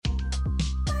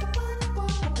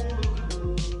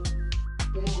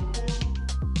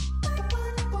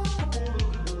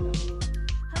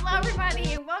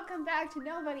welcome back to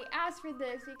Nobody Asked for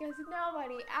This, because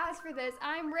nobody asked for this.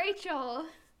 I'm Rachel.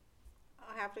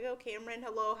 I have to go. Cameron,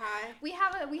 hello, hi. We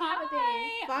have a thing.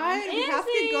 Fine, we have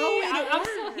to go in I'm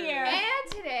still here.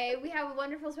 And today we have a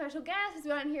wonderful special guest who's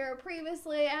been on here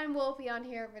previously and will be on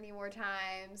here many more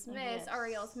times. Miss Yes.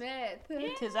 Ariel Smith.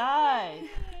 Tis I,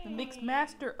 the mixed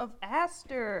master of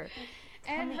Aster,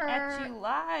 And coming her at you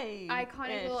live.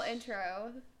 iconic little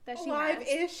intro that she has.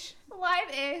 Live-ish.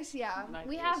 Live-ish, yeah. Live-ish.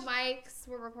 We have mics,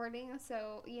 we're recording,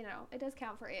 so, you know, it does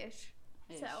count for ish.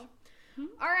 So,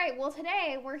 all right, well,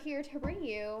 today we're here to bring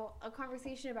you a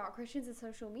conversation about Christians and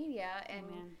social media and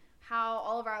how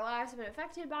all of our lives have been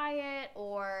affected by it,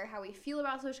 or how we feel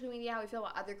about social media, how we feel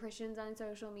about other Christians on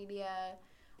social media,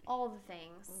 all the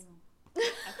things.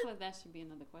 I feel like that should be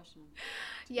another question.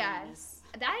 Yes.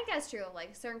 I think that's true.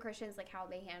 Like, certain Christians, like, how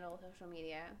they handle social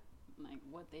media. Like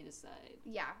what they decide.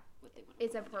 Yeah. What they want.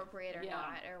 It's appropriate or Yeah.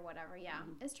 not, or whatever. Yeah.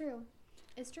 It's true.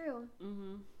 It's true.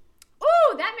 Mm-hmm.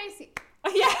 Ooh, that makes you...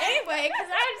 Yeah. Anyway, because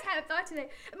I just had a thought today.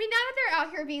 I mean, now that they're out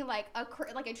here being like a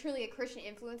truly a Christian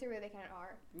influencer, where they kind of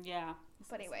are. Yeah.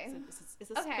 But anyway,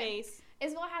 It's a okay. space.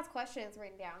 Isabel has questions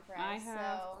written down for us. I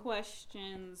have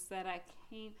questions that I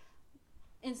came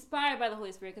inspired by the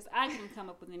Holy Spirit, because I couldn't come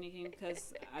up with anything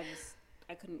because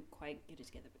I couldn't quite get it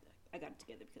together. But I got it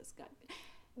together because God.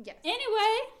 Yes.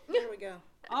 Anyway, There we go.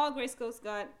 all grace goes to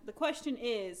God. The question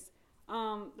is,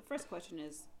 the first question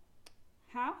is,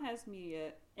 how has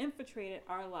media infiltrated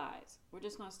our lives? We're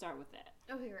just going to start with that.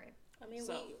 Okay, great. I mean,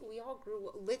 So- we all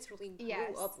literally grew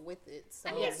Yes. up with it. So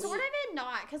I mean, Yes. sort of and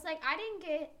not, because like I didn't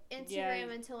get Instagram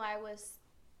Yeah. until I was,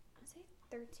 I'd say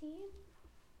 13,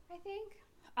 I think.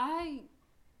 I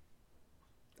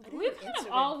didn't We've have kind Instagram of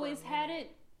for always a had minute.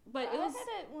 it, but I it was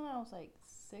had it when I was like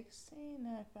 16, and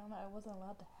I found out I wasn't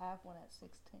allowed to have one at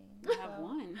 16. I have So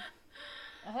one.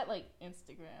 I had like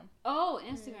Instagram. Oh,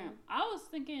 Instagram. I was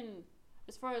thinking,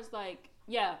 as far as like,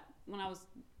 when I was.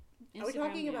 Are we Instagram,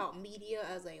 talking about media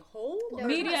as a whole? No, or-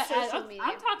 media? it's about social I'm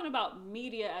media. talking about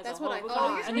media as That's a what whole. I We're thought.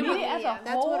 gonna- Oh, you're and then talking we're- about Media as a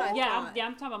That's what I whole? thought.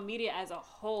 I'm talking about media as a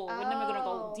whole. We're never gonna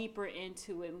go Oh. deeper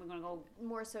into it. And we're gonna go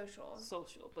More social.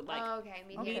 social, but like, Oh, okay,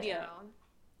 media. media.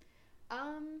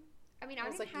 I mean, I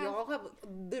It's didn't like have...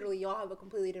 y'all have a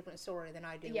completely different story than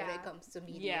I do when Yeah. it comes to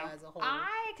media as a whole.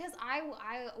 Because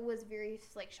I was very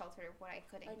like sheltered of what I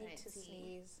could and I couldn't need to see,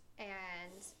 sneeze.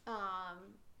 and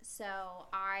so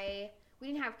we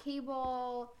didn't have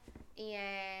cable,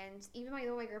 and even my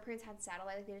grandparents had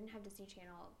satellite. Like, they didn't have Disney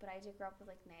Channel, but I did grow up with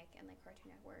like Nick and like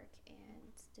Cartoon Network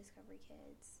and Discovery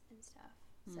Kids and stuff.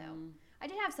 So I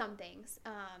did have some things,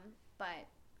 but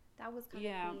that was kind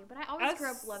of me. But I always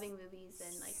grew up loving movies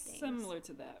and like things. similar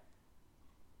to that.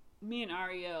 Me and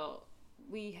Ariel,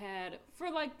 we had,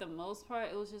 for like the most part,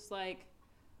 it was just like,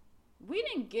 we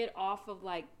didn't get off of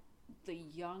like the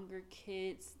younger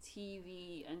kids'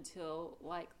 TV until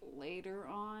like later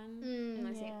on.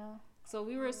 I see. Yeah. So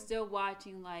we were still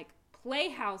watching like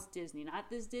Playhouse Disney, not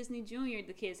this Disney Junior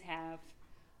the kids have,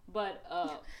 but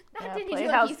Not Yeah, Disney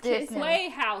Playhouse Channel, kids. Disney.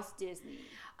 Playhouse Disney.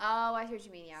 Oh, I see what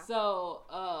you mean. Yeah. So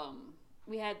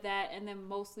we had that, and then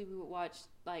mostly we would watch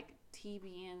like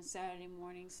TBN Saturday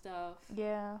morning stuff.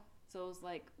 Yeah. So it was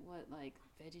like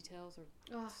VeggieTales or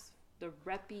Ugh. the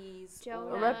Reppies. Jonah.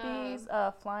 or-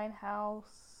 Reppies, Flying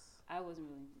House. I wasn't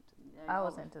really into that. I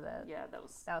was into that. Yeah, that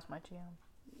was my jam.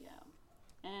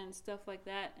 and stuff like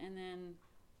that. And then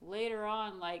later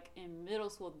on, like in middle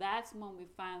school, that's when we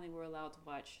finally were allowed to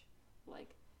watch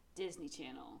like Disney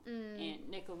Channel and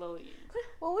Nickelodeon.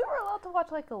 Well, we were allowed to watch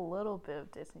like a little bit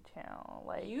of Disney Channel.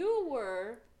 Like You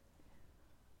were,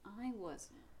 I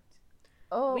wasn't.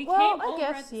 oh, We well, came I over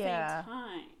guess at the yeah. same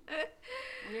time.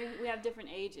 We have different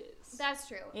ages. That's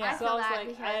true. Yeah. I So feel I was that like,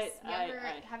 because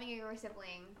having a younger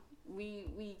sibling,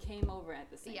 We came over at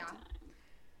the same Yeah. time.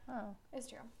 Oh, is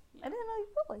true. I didn't know you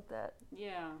felt like that.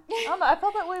 Yeah, I don't know. I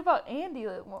felt that way about Andy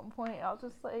at one point. I was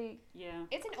just like, yeah.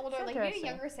 It's an older, It's like, you have a interesting.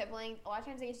 younger sibling. A lot of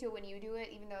times they just do it when you do it,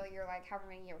 even though you're like however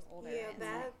many years older. Yeah, and it's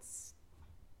like- that's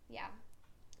yeah.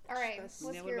 All right. That's-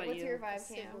 What's Yeah, what your about what's you? your a vibe,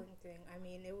 Cam? sibling thing. I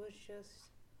mean, it was just.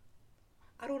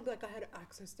 I don't feel like I had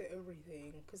access to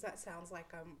everything because that sounds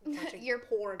like I'm watching You're-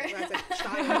 porn as a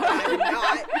child. I'm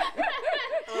not.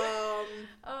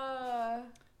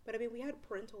 But I mean, we had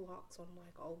parental locks on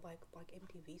like all like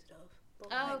MTV stuff. But,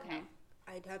 Oh, like, okay.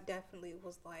 I have definitely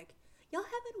was like, y'all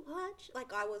haven't watched.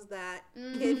 Like I was that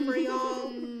kid for y'all,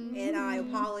 and I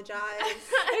apologize.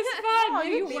 It's fun. Oh,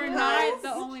 you you were because- not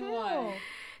the only one.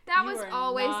 That You was are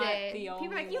always not it. the People are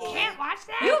like, only you one. can't watch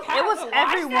that. You it was haven't watched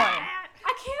everyone. that?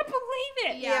 I can't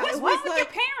believe it. Yeah. What's it wrong was with like-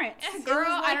 your parents? It Girl,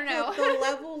 was I like don't know. The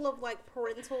level of like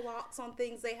parental locks on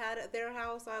things they had at their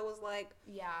house. I was like,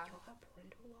 Yeah. y'all have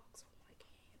parental locks on my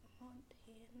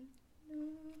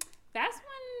That's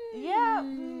when. Yeah,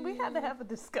 we had to have a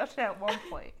discussion at one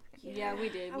point. Yeah, we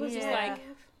did. I We was just Yeah. like,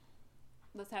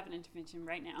 let's have an intervention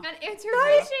right now. An intervention.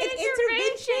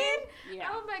 Yeah.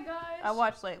 Oh my gosh. I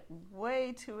watched like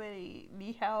way too many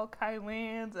Nihao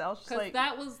Kailands. I was just Because like,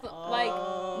 that was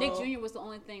like Nick Jr. was the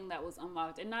only thing that was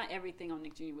unlocked, and not everything on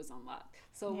Nick Jr. was unlocked.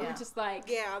 So we're Yeah. just like,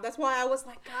 Yeah, that's why I was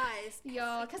like, guys.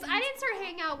 Yo, because I didn't start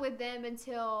hanging out with them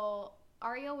until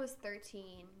Ariel was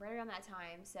 13, right around that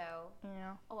time. So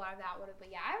yeah. a lot of that would have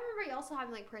been, yeah. I remember you also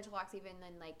having like parental locks, even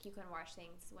then, like you couldn't watch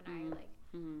things when I like.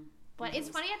 mhm. But it's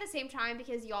funny at the same time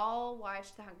because y'all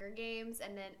watched the Hunger Games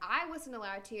and then I wasn't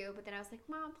allowed to. But then I was like,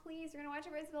 Mom, please, we're gonna watch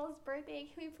Isabella's birthday.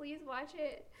 Can we please watch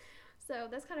it? So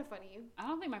that's kind of funny. I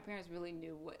don't think my parents really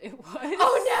knew what it was. Oh no!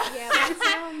 Yeah, that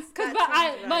sounds.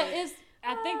 But it's.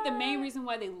 I think the main reason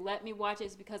why they let me watch it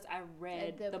is because I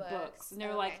read The the books. books. And they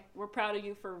were Okay. like, "We're proud of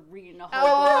you for reading the whole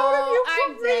Oh,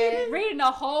 I'm I'm dead. reading the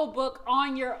whole book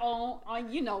on your own,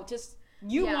 just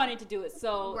you Yeah. wanted to do it.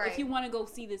 So Right. if you want to go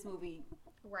see this movie,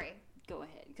 Right. go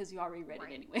ahead because you already read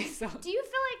Right. it anyway. So Do you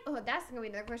feel like? Oh, that's gonna be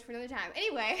another question for another time.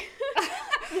 Anyway,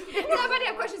 I might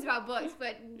have questions about books,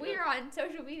 but we're on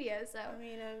social media, so I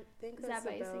mean, I think Is that's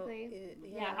that basically- about it.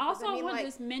 yeah. 'cause Also, I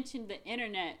wanted to mention the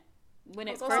internet when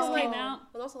it was first also, came like, out.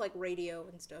 It was also like radio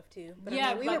and stuff too. But Yeah,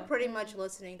 I mean, we but- were pretty much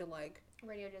listening to like,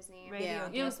 Radio Disney. Radio Yeah.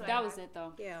 It was That's what I that had. was it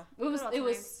though. yeah. It was Good it old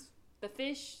was times. the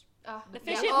fish. Oh, The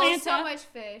Fish Oh, so Atlanta. much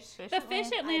fish. The Fish I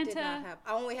did not Atlanta, have.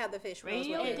 I only had the fish. When I was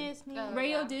Radio little. Disney. Oh,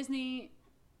 Radio yeah. Disney,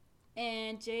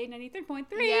 and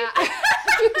J93.3. Yeah.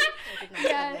 I did not have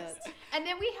Yes. that. And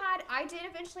then I did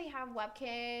eventually have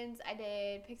Webkins. I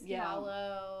did Pixie Yeah.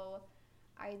 Hollow.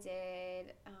 I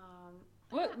did,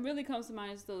 What really comes to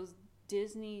mind is those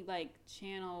Disney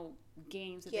Channel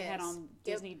games that they had Yes. on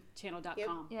Yep.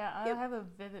 DisneyChannel.com. Yeah, I Yep. have a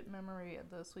vivid memory of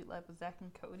the Sweet Life of Zack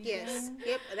and Cody. Yes. game.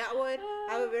 Yep. That one. I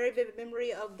have a very vivid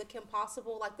memory of the Kim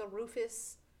Possible, like the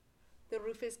Rufus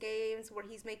games where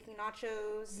he's making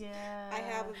nachos. Yeah. I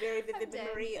have a very vivid dead.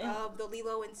 memory of the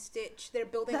Lilo and Stitch. They're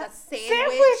building That a sandwich.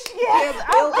 sandwich, yes! They're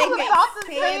I was building about a to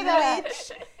say that.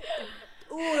 sandwich.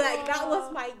 Ooh, that was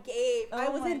my game. I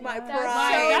Oh was my in my God. prime.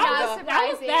 That's so not That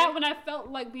was surprising. that when I felt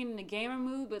like being in a gamer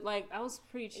mood, but I was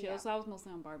pretty chill, Yeah. so I was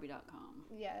mostly on Barbie.com.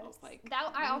 yes. I was like,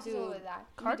 That, I you also do- did that.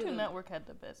 Cartoon do- Network had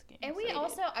the best games. And we They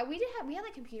also we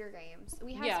had computer games.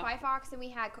 We had Yeah. Spy Fox and we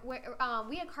had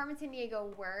Carmen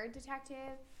Sandiego Word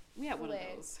Detective. We had one of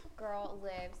Lived. those. Girl,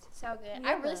 lived so good. Yeah.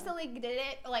 I recently did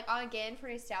it on again for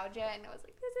nostalgia, and I was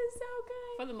like, this is so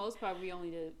good. For the most part, we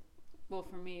only did. Well,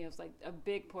 for me, it was a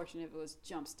big portion of it was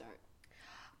Jumpstart.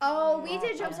 Oh, we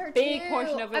did A Jumpstart big too.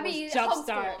 portion of it was Jumpstart.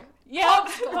 homeschooled. Yeah,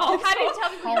 Homeschooled. How did you tell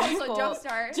me we also Homeschooled.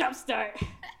 Jumpstart? Jumpstart.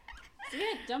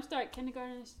 Yeah, Jumpstart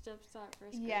kindergarten, Jumpstart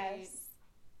first grade. Yes.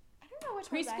 I don't know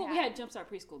which ones I Preschool. We had Jumpstart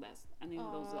preschool. I knew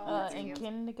those. Were the only that's two. in cute.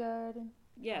 kindergarten.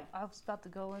 Yeah. I was about to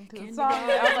go into a song. Kindergarten,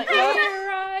 I was like,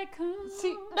 here I come.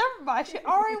 see, never mind. She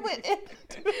already went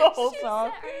into the whole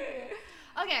song.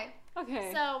 Okay,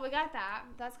 Okay. so we got that.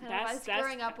 That's kind of us That's-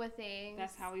 growing up with things.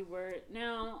 That's how we were.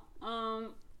 Now,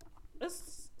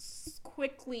 let's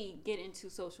quickly get into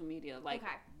social media. Okay.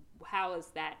 How has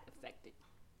that affected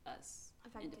us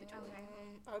Affected, individually?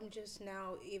 okay. I'm just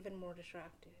now even more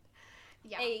distracted.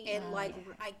 Yeah. And like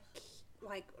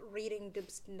reading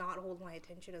does not hold my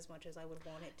attention as much as I would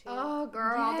want it to. Oh,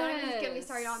 girl, don't even get me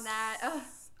started on that. Ugh.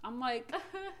 I'm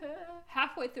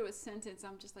halfway through a sentence.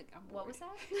 I'm just I'm What bored. was that?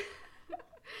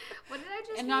 What did I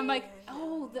just And read? I'm like,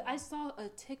 I saw a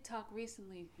TikTok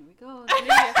recently. Here we go.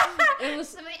 It was.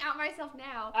 Somebody out myself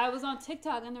now. I was on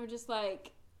TikTok and they were just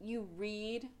you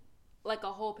read a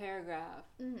whole paragraph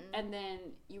and then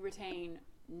you retain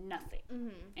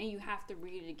nothing and you have to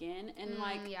read it again and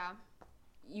yeah.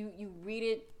 you read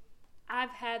it.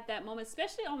 I've had that moment,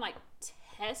 especially on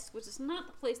tests, which is not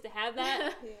the place to have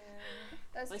that. Yeah.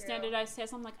 That's true. Standardized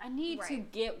tests. I'm I need to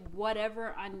Right. get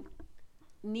whatever I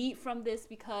need from this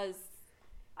because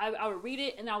I would read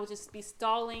it and I would just be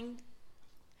stalling,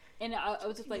 and I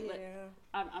was just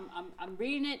Yeah. I'm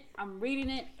reading it. I'm reading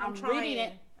it. I'm trying. reading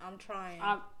it. I'm trying.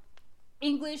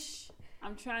 English.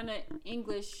 I'm trying to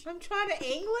English. I'm trying to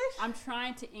English. I'm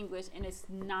trying to English, and it's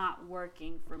not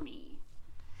working for me.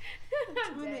 I'm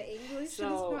trying to English. So-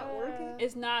 and it's not working.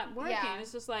 It's not working. Yeah.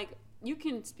 It's just you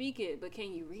can speak it, but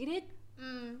can you read it?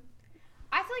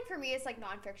 I feel like for me, it's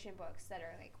nonfiction books that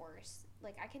are worse.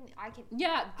 I can.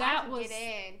 Yeah, that I can was.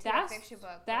 get into that's a fiction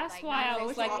book. That's but, why I nonfiction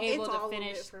was it's all- able it's to all of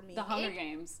finish it for me. the Hunger It-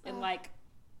 Games in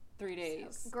 3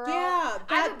 days. Girl, Yeah,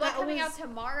 I have a that- book that coming was- out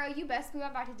tomorrow. You best believe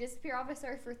I'm about to disappear off this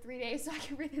earth for 3 days so I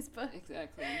can read this book.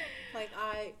 Exactly.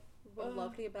 would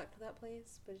love to get back to that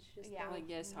place, but it's just Yeah. Like,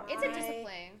 yes, hard. It's a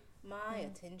discipline. My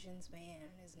attention span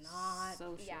is not.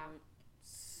 so short. Yeah.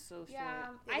 So short. Yeah,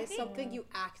 It I is think something you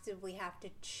actively have to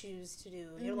choose to do.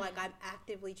 You're like, I'm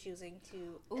actively choosing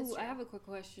to. Ooh, I have a quick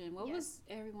question. What Yes. was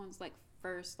everyone's like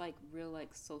first like real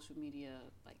like social media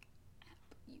like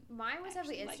app you mine was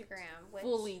definitely actually, like, Instagram, which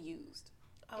fully used?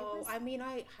 Oh, was- I mean,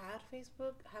 I had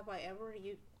Facebook. Have I ever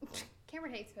used?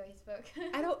 Cameron hates Facebook.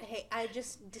 I don't hate. I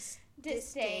just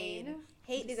disdain.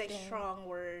 Hate is a Disdain. strong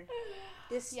word.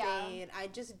 Disdain. I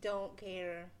just don't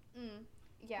care.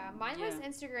 Yeah, mine was Yeah.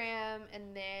 Instagram,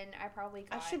 and then I probably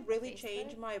got I should really Facebook.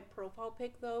 change my profile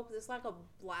pic though, because it's like a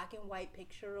black and white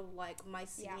picture of like my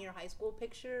senior high school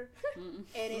picture, Mm-mm.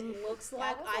 and it looks Yeah,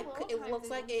 like it was a I little could. It time looks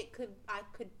like ago. I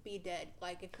could be dead.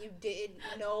 Like if you didn't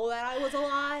know that I was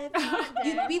alive, Not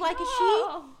you'd dead. be like,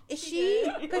 is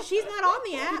she? Because she's not on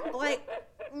the app. Like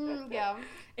Yeah.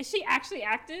 Is she actually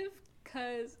active?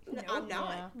 Cause I'm not.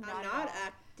 Yeah. I'm Not at not all.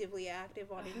 actively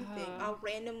active on anything. Uh-huh. I'll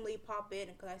randomly pop in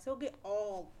because I still get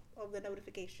all of the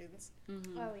notifications.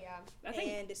 Oh yeah. I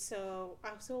think And so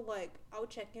I still like I'll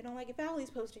check in on like if Allie's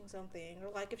posting something or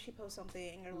like if she posts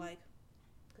something or like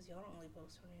because y'all don't really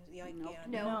post her news. Yeah, Nope.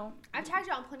 yeah. No. I've tagged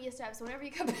you on plenty of stuff, so whenever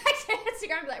you come back to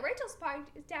Instagram, I'll be like, Rachel's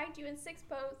tagged you in 6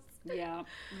 posts. yeah.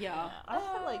 I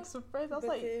had like some friends. I was But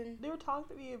like, then- they were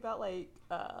talking to me about like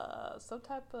some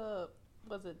type of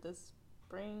was it the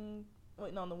spring?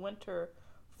 Wait, no, the winter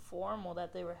formal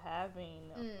that they were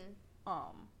having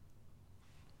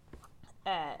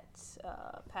at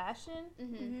Passion.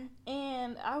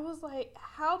 And I was like,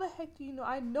 how the heck do you know?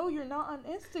 I know you're not on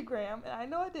Instagram, and I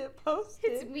know I didn't post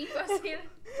It's it. me posting it.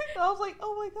 And I was like,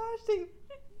 oh my gosh,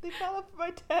 they found out my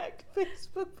tagged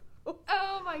Facebook.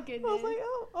 Oh my I goodness. was like,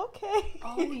 oh, okay.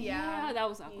 Oh Yeah. yeah, that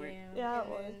was awkward. Yeah, it and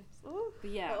was. then Ooh.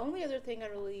 But yeah, The only other thing I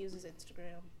really use is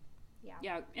Instagram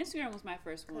yeah. Instagram was my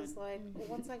first one. because like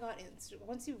once I got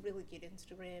once you really get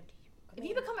Instagram. If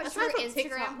you become a aside true from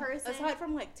Instagram person- aside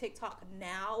from like TikTok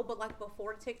now, but like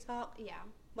before TikTok, Yeah.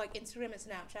 like Instagram and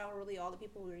Snapchat were really all the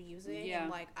people we were using. Yeah.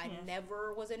 And like I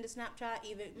never was into Snapchat,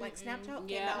 even like Snapchat came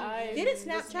Yeah, out. I Didn't was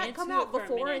Snapchat come into out it for a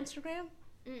before minute. Instagram?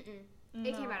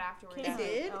 It came out afterwards. It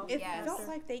did. Oh, It yes. felt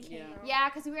like they came Yeah. out. Yeah,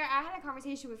 because I had a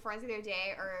conversation with friends the other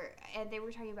day, and they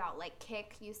were talking about like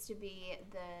Kik used to be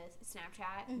the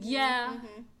Snapchat, Yeah,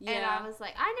 yeah. and I was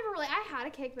like, I had a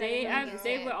Kik, but I didn't use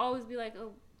they it. would always be like,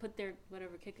 oh, put their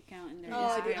whatever Kick account in their Oh,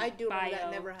 Instagram I do remember that.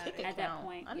 bio Never had Kick it. at that account.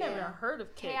 point. I never yeah. heard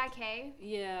of Kick. KIK.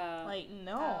 Yeah. Like,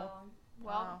 no. Oh,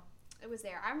 well, Wow. it was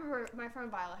there. I remember my friend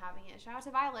Violet having it. Shout out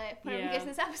to Violet when we Yeah. get to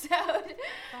this episode.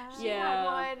 She Yeah. had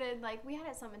one, and like we had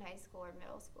it some in high school or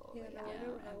middle school. Yeah, but no, yeah, I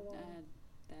never had I one. had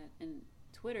that. And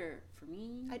Twitter for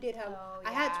me. I did have. Oh,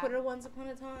 I had yeah. Twitter once upon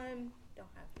a time. Don't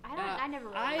have. I never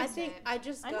really I I used think it. I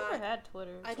just I got. never had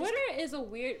Twitter. I just- Twitter is a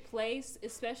weird place,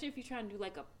 especially if you're trying to do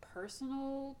like a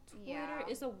personal Twitter. Yeah.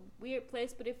 It's a weird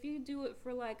place, but if you do it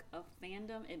for like a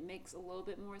fandom, it makes a little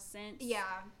bit more sense. Yeah,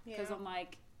 Because Yeah. I'm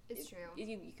like, it's true. you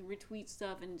can retweet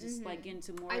stuff and just like get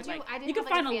into more I do. like I did you can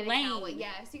have, like, find a fan account lane. with-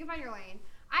 yes, you can find your lane.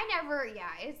 I never. Yeah,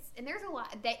 it's and there's a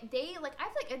lot. They like. I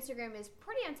feel like Instagram is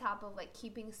pretty on top of like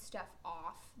keeping stuff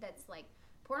off. That's like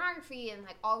pornography and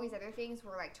like all these other things.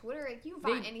 Where like Twitter, like you can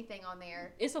find They- anything on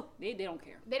there. It's a they don't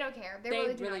care. They don't care. They They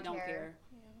really, really, do not don't care.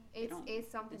 It's don't. it's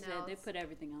something It's else. They put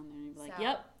everything on there and you're like, So-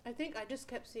 yep. I think I just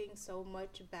kept seeing so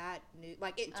much bad news.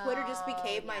 Like Twitter just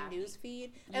became my yeah. news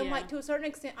feed, and Yeah. like to a certain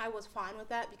extent, I was fine with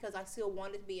that because I still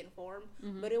wanted to be informed.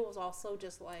 But it was also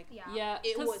just like, yeah. Yeah,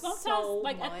 It because was sometimes, so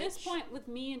like at this much. point with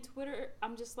me and Twitter,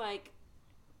 I'm just like,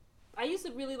 I used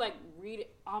to really like read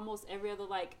almost every other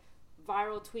like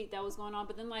viral tweet that was going on,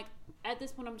 but then like at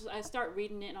this point, I start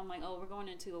reading it and I'm like, oh, we're going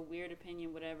into a weird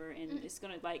opinion, whatever, and it's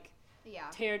gonna like Yeah,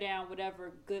 tear down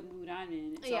whatever good mood I'm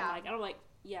in. So Yeah. I'm like,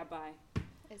 yeah, bye.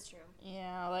 it's true.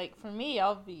 Yeah, like for me, I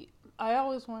was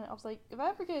like, if I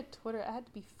ever get a Twitter, I had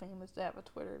to be famous to have a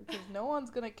Twitter because no one's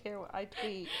gonna care what I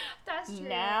tweet That's true.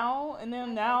 now. And then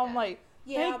I now get I'm that. like,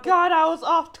 yeah, thank but- God I was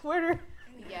off Twitter.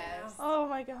 Yes. Oh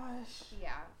my gosh.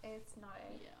 Yeah, it's not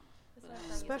a. Yeah. It's not a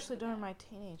fun Especially user during for my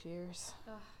teenage years.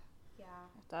 that. Yeah.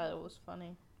 I thought it was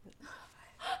funny.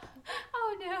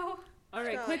 Oh no. All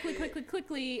right, Stop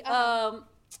quickly.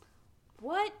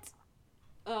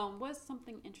 What's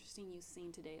something interesting you've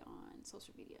seen today on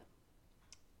social media?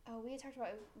 Oh, we had talked about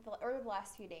it over the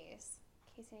last few days.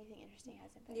 in case anything interesting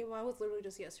hasn't been. Yeah, mine was literally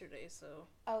just yesterday, so.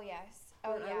 Oh, yes.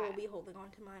 Oh, But yeah. I will be holding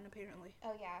on to mine, apparently.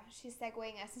 Oh, yeah. She's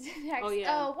segueing us into next. Oh, yeah.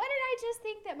 Oh, what did I just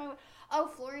think that my... Oh,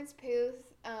 Florence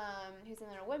Puth, who's in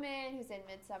Little Women, who's in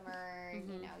Midsummer.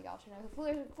 Mhm. You know, y'all should know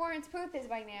who Florence Puth is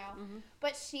by now. Mhm.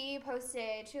 But she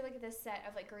posted... She had, like, this set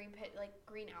of, like, green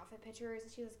outfit pictures.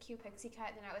 And she was a cute pixie cut.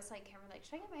 And I was like, Cameron, like,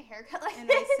 should I get my hair cut like And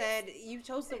this? I said, you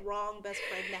chose the wrong best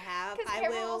friend to have. Because I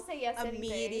Cameron will say yes to anything.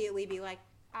 immediately be like,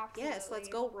 Absolutely. yes, let's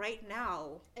go right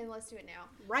now. And let's do it now.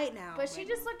 Right now. But she Right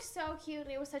just now. looked so cute.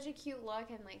 And it was such a cute look.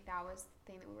 And, like, that was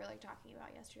the thing that we were, like, talking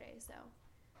about yesterday. So,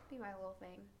 be my little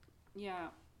thing. Yeah,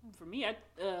 for me,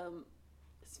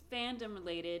 it's fandom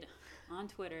related on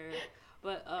Twitter,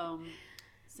 but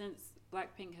since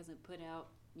Blackpink hasn't put out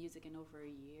music in over a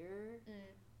year,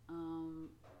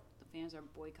 the fans are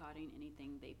boycotting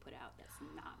anything they put out that's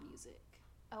not music.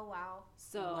 Oh, wow.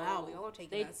 So Wow, y'all are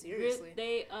taking that seriously.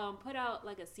 They put out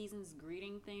like a season's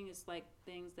greeting thing. It's like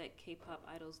things that K-pop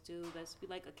idols do. That's be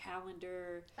like a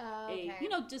calendar, Okay.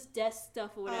 just desk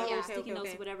stuff or whatever, Oh, yeah. sticky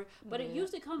notes or whatever. But it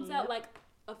usually comes out like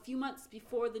a few months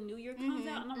before the new year comes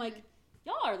out, and I'm like,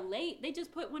 y'all are late. They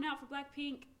just put one out for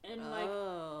Blackpink, and like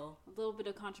a little bit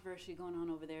of controversy going on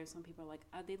over there. Some people are like,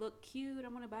 they look cute.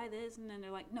 I'm gonna buy this, and then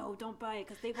they're like, no, don't buy it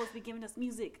because they're supposed to be giving us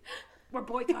music. We're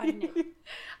boycotting it.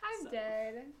 I'm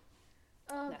dead.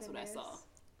 Oh, That's goodness. what I saw.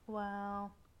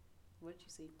 Wow. What did you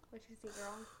see? What you see,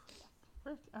 girl?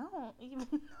 Frick, I don't even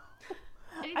know.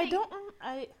 I Anything- don't.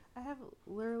 I have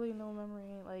literally no memory.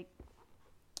 Like,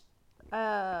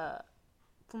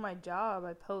 for my job,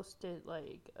 I posted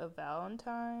like a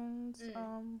Valentine's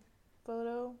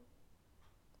photo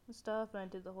and stuff, and I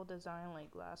did the whole design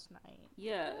like last night.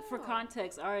 Yeah, for Oh.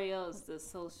 context, Ariel is the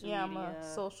social Yeah, I'm media a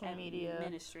social media-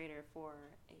 administrator for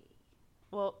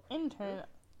a Intern.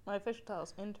 My official title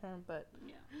is intern, but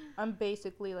yeah. I'm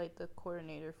basically like the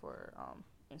coordinator for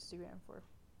Instagram for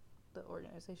the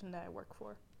organization that I work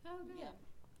for. Oh, good. Yeah.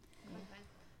 Okay.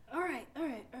 All right.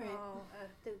 Oh, I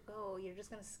have to go. You're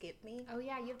just gonna skip me? Oh,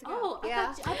 yeah, you have to go. Oh,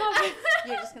 Yeah. I thought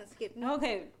You're just gonna skip me?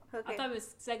 okay. Okay. I thought it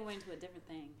was segueing into a different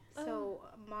thing. So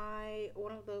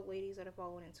one of the ladies that I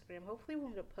follow on Instagram, hopefully we'll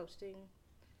end up posting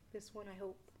this one, I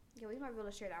hope. Yeah, we might be able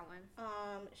to share that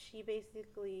one. She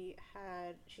basically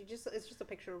it's just a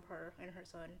picture of her and her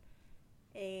son.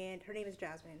 And her name is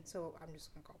Jasmine, so I'm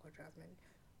just gonna call her Jasmine.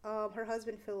 Her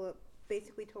husband Philip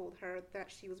basically told her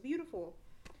that she was beautiful.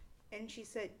 And she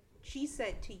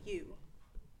said to you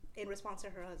in response to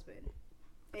her husband.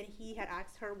 And he had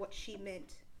asked her what she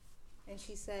meant. And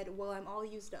she said, well, I'm all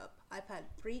used up. I've had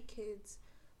 3 kids,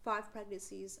 5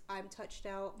 pregnancies. I'm touched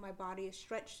out. My body is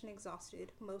stretched and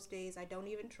exhausted. Most days I don't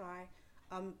even try.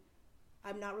 I'm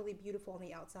not really beautiful on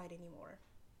the outside anymore.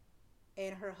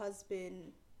 And her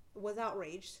husband was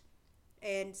outraged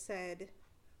and said,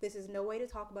 this is no way to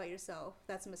talk about yourself.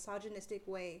 That's a misogynistic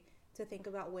way to think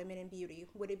about women and beauty.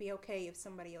 Would it be okay if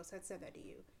somebody else had said that to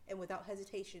you? And without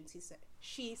hesitation,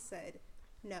 she said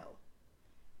no.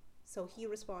 So he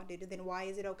responded, then why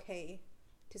is it okay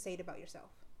to say it about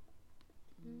yourself?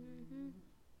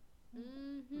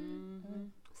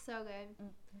 So good.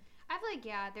 I feel like,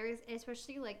 yeah, there is,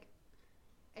 especially like,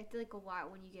 I feel like a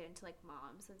lot when you get into like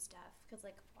moms and stuff. Because,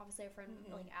 like, obviously, our friend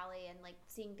like Allie, and like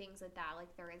seeing things like that,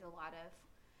 like, there is a lot of.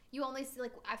 You only see,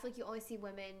 like, I feel like you only see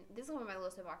women. This is one of my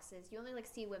list of boxes. You only like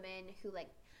see women who like,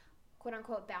 quote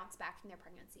unquote, bounce back from their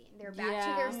pregnancy. They're back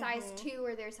to their size 2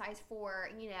 or their size 4,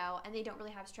 you know, and they don't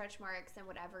really have stretch marks and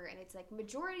whatever. And it's like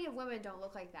majority of women don't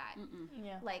look like that.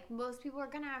 Yeah. Like most people are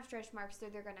gonna have stretch marks. They're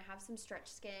gonna have some stretch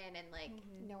skin, and like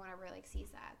no one ever like sees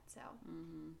that. So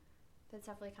that's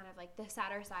definitely kind of like the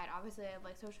sadder side, obviously, of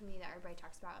like social media that everybody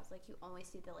talks about. Is like you only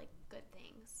see the like good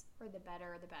things or the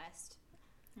better or the best.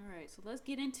 All right, so let's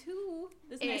get into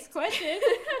this It. next question.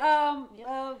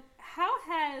 How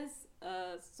has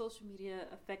social media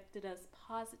affected us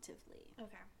positively?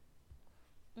 Okay.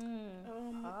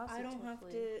 I don't have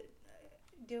to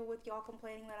deal with y'all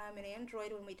complaining that I'm an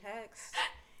android when we text.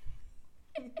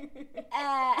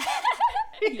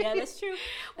 Yeah, that's true.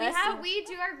 We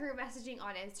do our group messaging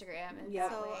on Instagram, and Yeah.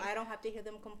 So I don't have to hear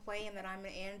them complain that I'm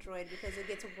an android because it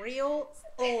gets real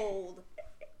old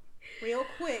real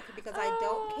quick because I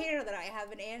don't care that I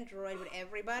have an android when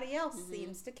everybody else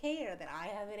seems to care that I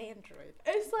have an android.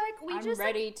 it's like we I'm just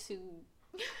ready to.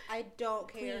 I don't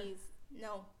care. Please.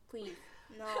 No. Please.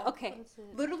 No. Okay.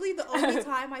 Literally the only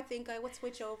time I think I would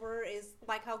switch over is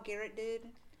like how Garrett did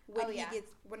when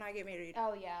when I get married.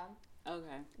 Oh yeah,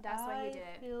 Okay. that's why he did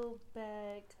I it. feel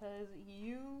bad because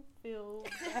you feel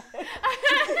bad.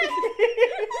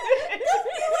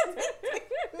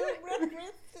 Good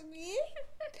reference to me.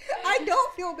 I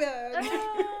don't feel bad.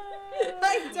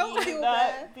 I Don't feel not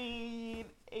bad. being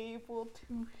able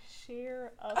to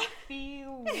share a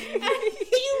feeling.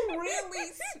 He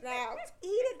really snapped.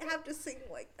 He didn't have to sing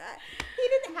like that. He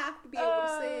didn't have to be able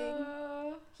to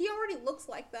sing. He already looks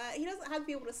like that. He doesn't have to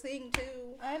be able to sing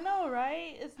too. I know,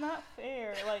 right? It's not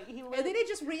fair. Like he And then it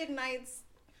just reignites.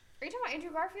 Are you talking about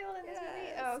Andrew Garfield in this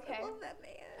movie? Oh, okay. I love that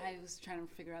man. I was trying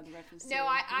to figure out the reference. No, to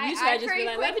I Usually I just pretty be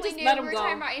like, let me quickly just knew let we him were go.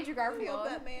 talking about Andrew I Garfield. love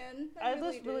that man. I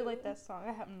just really do. like that song.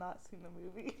 I have not seen the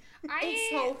movie.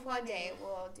 It's so One funny. day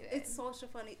we'll do it. It's such a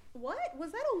funny. What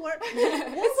was that a word?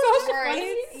 It's so Words.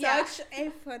 funny. Yeah. Such a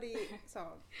funny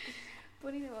song.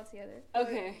 putting them all together.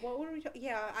 Okay. What were we?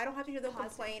 Yeah, I don't have to hear them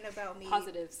Positive. complain about me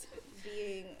Positives.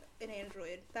 being an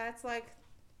android. That's like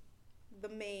the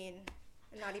main.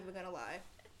 I'm not even gonna lie.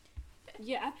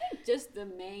 Yeah, I think just the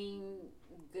main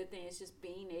good thing is just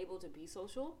being able to be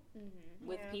social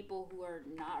with Yeah. people who are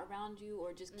not around you,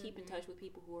 or just keep in touch with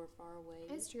people who are far away.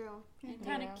 It's true. And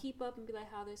kind of Yeah. keep up and be like,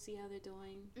 see how they're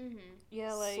doing. Mm-hmm.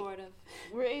 Yeah, like sort of.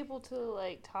 we're able to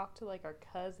like talk to like our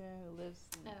cousin who lives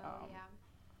in Oh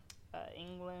yeah.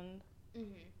 England.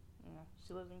 Mm-hmm. You know,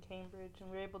 she lives in Cambridge, and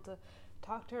we're able to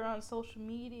talk to her on social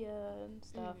media and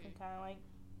stuff, and kind of like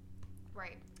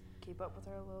Right. keep up with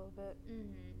her a little bit.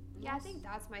 Mm-hmm. Yeah, I think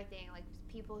that's my thing. Like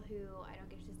people who I don't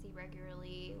get to see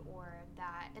regularly, or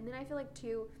that, and then I feel like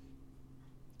too,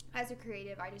 as a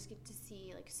creative, I just get to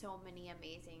see like so many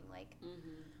amazing like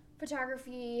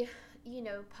photography,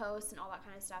 posts and all that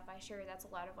kind of stuff. That's a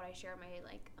lot of what I share in my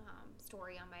like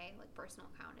story on my like personal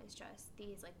account is just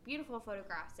these like beautiful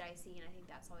photographs that I see, and I think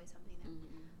that's always something that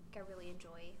like I really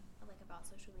enjoy like about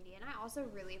social media. And I also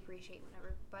really appreciate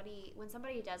when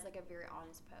somebody does like a very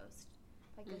honest post.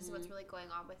 Like, this is what's really going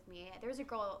on with me. There was a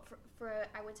girl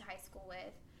I went to high school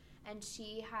with, and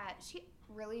she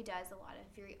really does a lot of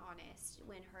very honest.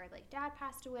 When her like dad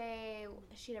passed away,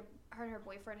 her and her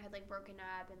boyfriend had like broken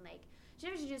up, and like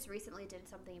she just recently did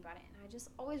something about it. And I just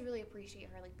always really appreciate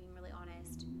her like being really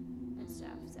honest and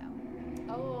stuff. So,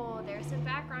 oh, there's some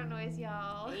background noise,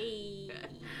 y'all. Hey.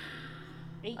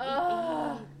 Hey,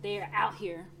 Ugh. They're out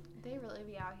here. They really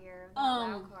be out here with that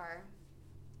loud car.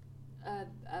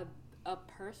 A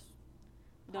person.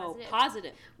 No, Positive.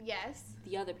 positive. Yes.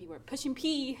 The other P word. Pushing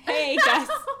P. Hey, guys.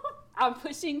 I'm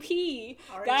pushing P.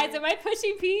 Are Guys, you? am I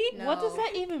pushing P? No. What does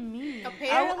that even mean?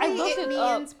 Apparently, I looked it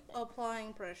up. means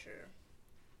applying pressure.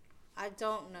 I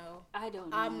don't know. I don't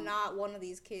know. I'm not one of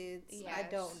these kids. I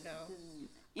Yes. don't know.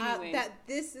 Anyway.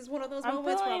 This is one of those I'm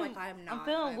moments where I'm feeling- like, I'm not. I'm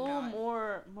feeling a I'm little not.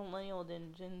 more millennial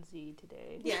than Gen Z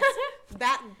today. Yes,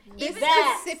 this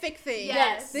that. specific thing.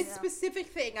 Yes. This Yeah. specific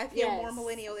thing. I feel more Yes.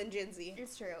 millennial than Gen Z.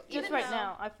 It's true. Just Even right though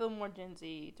now, I feel more Gen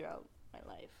Z throughout my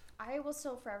life. I will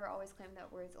still forever always claim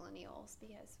that we're millennials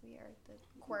because we are the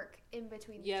quirk in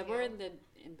between. Yeah, the two. we're in the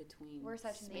in between. We're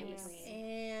such in the in space. between.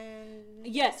 And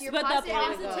Yes, You're but the positive.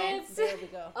 positives. there we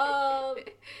go. I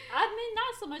mean,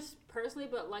 not so much personally,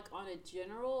 but like on a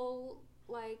general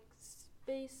like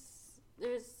space.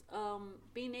 There's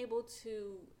being able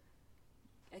to,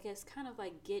 I guess, kind of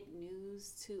like get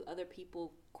news to other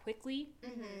people quickly.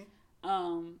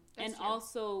 Mm-hmm. And true.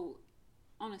 also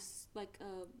on like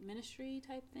a ministry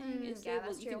type thing. It's yeah, able,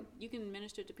 that's true. you can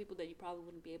minister to people that you probably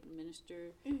wouldn't be able to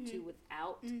minister to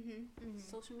without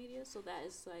social media. So that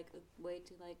is like a way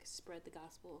to like spread the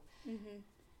gospel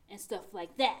and stuff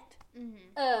like that.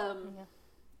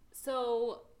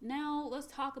 So now let's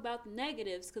talk about the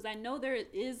negatives, because I know there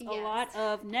is a lot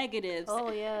of negatives.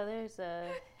 Oh yeah, there's a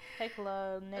heck of a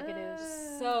lot of negatives.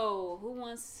 So who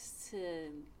wants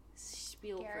to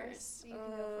spiel Garrus, first? you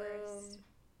can go first.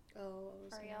 Oh,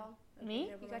 Ariel,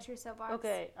 Me? you got your soapbox.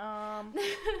 Okay.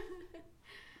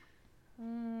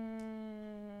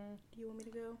 Do you want me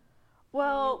to go?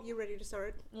 Well, you ready to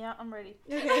start? yeah, I'm ready.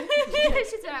 Okay.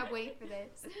 She said, "I'm waiting for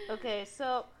this." Okay,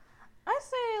 so I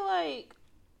say like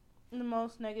the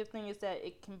most negative thing is that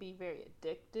it can be very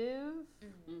addictive,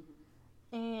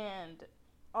 and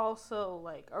also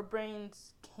like our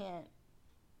brains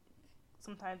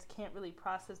sometimes can't really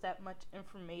process that much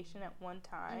information at one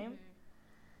time,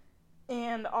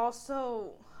 and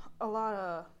also a lot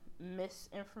of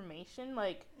misinformation.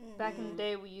 Like back in the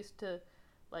day, we used to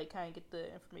like kind of get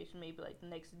the information maybe like the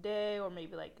next day or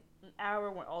maybe like an hour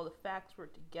when all the facts were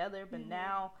together, but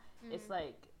now it's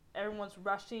like everyone's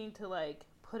rushing to like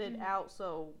put it out,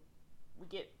 so we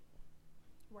get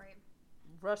Right.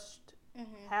 rushed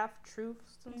half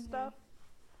truths and stuff.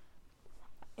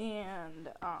 And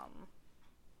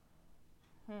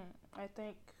I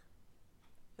think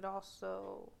it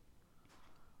also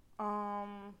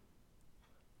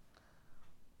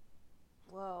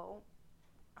well,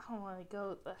 I don't want to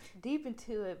go deep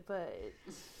into it, but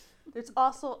there's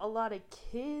also a lot of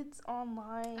kids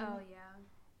online. Oh yeah.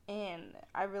 And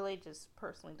I really just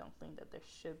personally don't think that there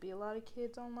should be a lot of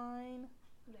kids online.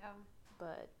 Yeah.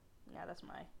 But yeah, that's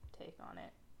my take on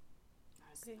it.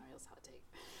 That's Okay. Ariel's hot take.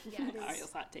 Yes.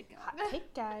 Ariel's hot take. Hot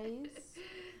take, guys.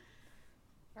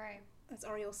 Right. That's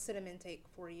Ariel's cinnamon take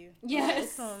for you.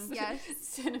 Yes. Yes.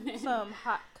 Cinnamon. Some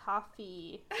hot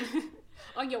coffee.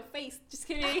 On your face. Just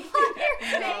kidding.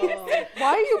 No.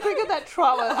 Why are you bringing that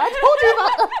trauma? I told you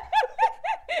about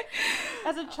that.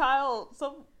 As a child,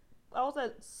 I was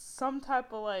at some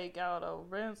type of like, I don't know,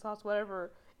 Renaissance,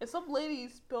 whatever, and some lady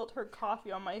spilled her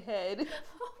coffee on my head,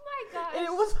 Oh my gosh. and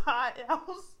it was hot, and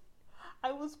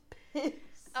I was pissed.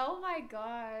 Oh my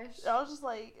gosh. I was just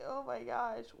like, oh my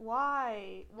gosh,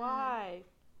 why? Wow.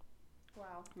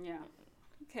 Yeah.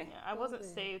 Okay. Yeah, I wasn't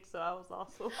saved, so I was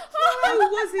also. I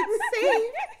wasn't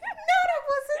saved. No, I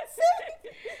wasn't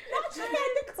saved. Not you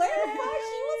had to clarify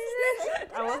she wasn't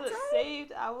saved. I wasn't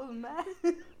saved. I was mad.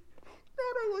 No,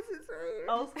 I wasn't saved.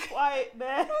 I was quite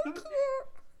mad. I can't.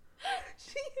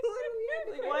 She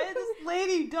literally. Like, why did this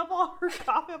lady dump all her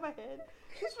coffee on my head?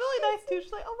 She's really nice too.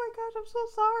 She's like, oh my gosh, I'm so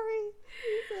sorry.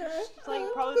 She's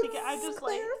like probably thinking I just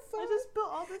spilled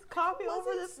all this coffee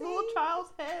over this little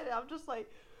child's head. I'm just like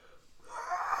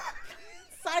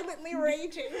silently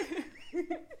raging.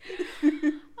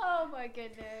 Oh my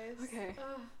goodness. Okay.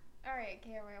 Ugh. All right,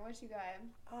 Cameron, what you got?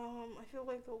 I feel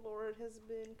like the Lord has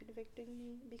been convicting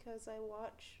me because I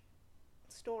watch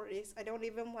stories. I don't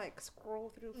even like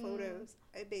scroll through photos.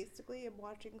 I basically am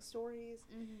watching stories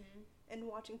and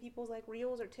watching people's like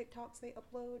reels or TikToks they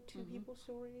upload to people's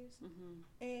stories.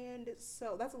 And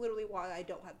so that's literally why I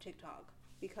don't have TikTok,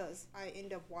 because I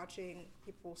end up watching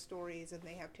people's stories and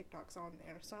they have TikToks on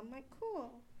there. So I'm like, cool.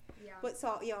 Yeah. But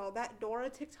so y'all, that Dora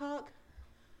TikTok,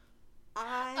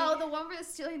 Oh, the one where they're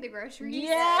stealing the groceries?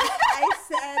 Yeah. I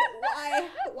said,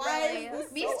 why Really? is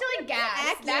this Me so stealing gas.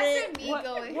 accurate? That's me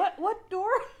going. what door?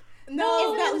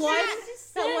 No, Is that it one, that?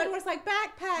 that one was like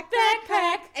backpack,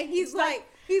 Backpack. and he's It's like, like,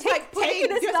 he's like taking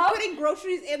putting the just stuff. putting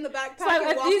groceries in the backpack So like,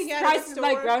 and if walking these out prices, of the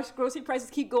like store. grocery prices,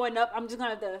 keep going up, I'm just gonna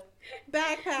have to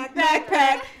Backpack,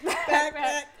 backpack.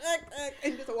 backpack,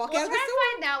 and just walk We'll out try of to the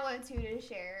find that one too to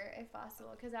share if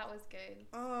possible, because that was good.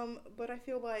 store. But I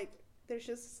feel like there's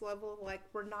just this level of like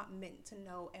we're not meant to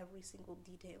know every single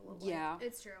detail of like, Yeah.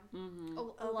 It's true. Mm-hmm. A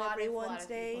of lot everyone's of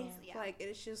day. people's, yeah. Like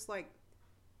it's just like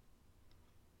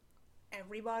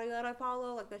everybody that I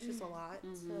follow, like that's just a lot.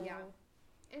 So Yeah.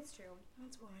 It's true.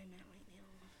 that's where I'm at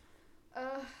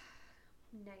right now.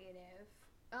 Negative.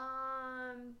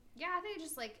 Yeah, I think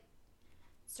just like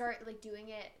start like doing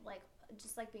it like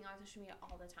just like being on social media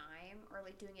all the time, or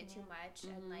like doing it too much,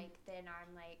 and like then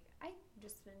I'm like I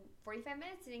just spent 45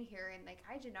 minutes sitting here and like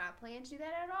I did not plan to do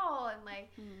that at all, and like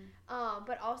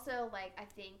but also like I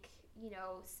think, you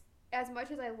know, as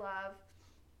much as I love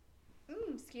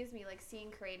like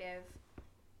seeing creative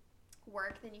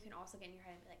work, then you can also get in your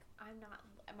head and be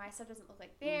like, my stuff doesn't look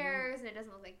like theirs, and it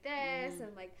doesn't look like this,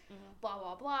 and like blah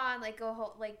blah blah, and like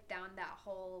go like down that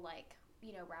whole like,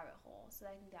 you know, rabbit hole. So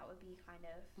I think that would be kind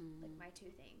of like my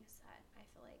two things that I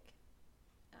feel like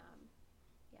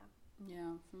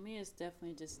Yeah, for me it's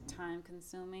definitely just time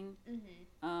consuming.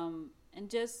 And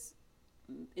just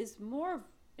it's more of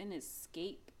an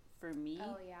escape for me.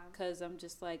 Oh yeah. Because I'm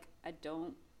just like, I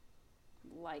don't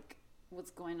like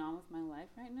what's going on with my life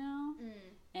right now,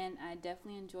 and I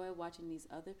definitely enjoy watching these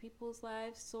other people's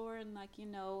lives soar, and like, you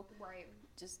know, Right.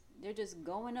 just they're just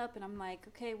going up, and I'm like,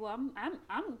 okay, well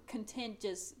I'm content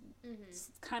just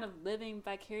kind of living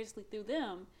vicariously through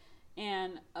them,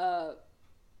 and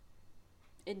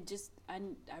it just I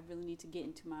really need to get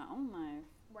into my own life,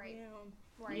 Right. Yeah.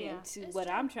 Right. Yeah. into It's what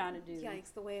true. I'm trying to do.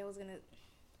 Yikes! The way I was gonna.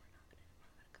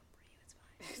 We're not gonna come for you.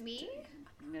 It's fine. Me?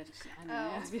 I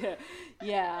know.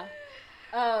 Yeah.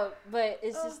 But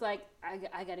it's just like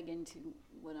I gotta get into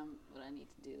what I need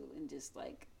to do, and just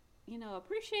like, you know,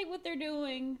 appreciate what they're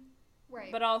doing,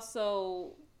 Right. but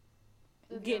also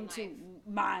Live get your into life.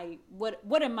 my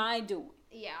what am I doing?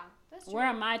 Yeah. That's true. Where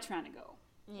am I trying to go?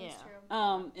 Yeah. That's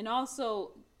true. And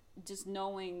also just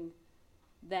knowing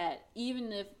that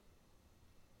even if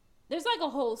there's like a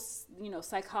whole, you know,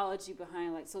 psychology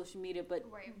behind like social media, but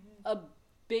Right. a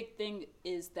big thing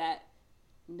is that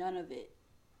none of it,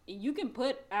 you can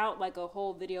put out like a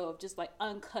whole video of just like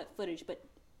uncut footage, but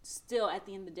still at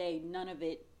the end of the day, none of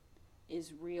it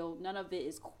is real. None of it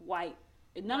is quite,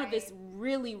 none of it's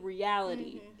really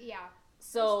reality. Yeah.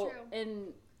 So, That's true.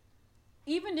 and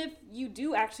even if you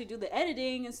do actually do the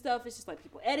editing and stuff, it's just like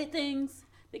people edit things,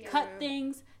 they cut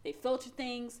things, they filter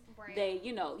things, Right. they,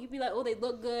 you know, you'd be like, oh, they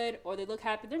look good or they look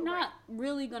happy. They're not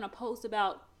really going to post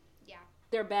about Yeah.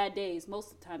 their bad days.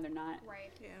 Most of the time they're not.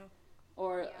 Right. Yeah.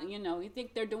 Or, Yeah. you know, you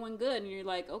think they're doing good and you're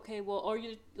like, okay, well, or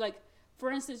you like, for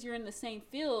instance, you're in the same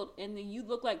field and then you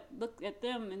look at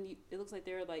them and it looks like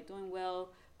they're like doing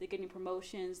well. They're getting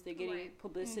promotions. They're getting Right.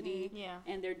 publicity. Yeah.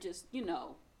 And they're just, you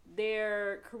know,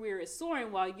 their career is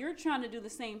soaring while you're trying to do the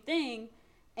same thing.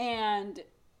 And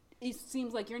it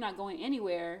seems like you're not going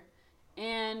anywhere.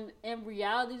 And in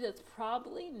reality, that's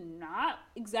probably not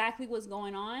exactly what's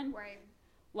going on. Right.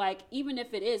 Like, even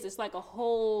if it is, it's like a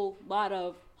whole lot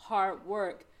of hard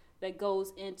work that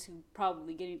goes into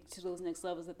probably getting to those next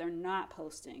levels that they're not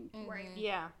posting. Right.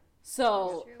 Yeah. So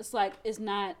That's true. it's like, it's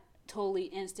not totally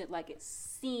instant like it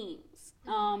seems.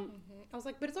 I was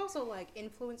like, but it's also like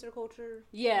influencer culture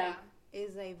Yeah.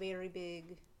 is a very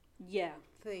big Yeah.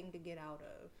 thing to get out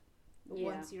of. Yeah.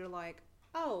 Once you're like,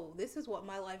 oh, this is what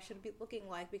my life should be looking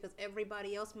like because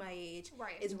everybody else my age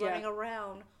Right. is Yeah. running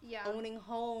around Yeah. owning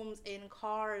homes and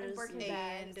cars And Birkin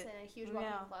bags and a huge walk-in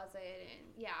Yeah. closet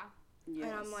and yeah. Yes.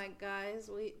 and I'm like, guys,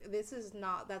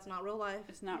 that's not real life.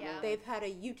 it's not Yeah. real. They've had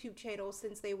a YouTube channel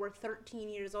since they were 13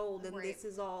 years old, and Right. this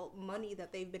is all money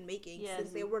that they've been making Yes.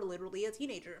 since they were literally a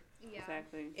teenager. Yeah.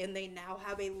 Exactly. And they now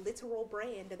have a literal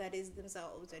brand that is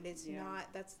themselves, and it's Yeah.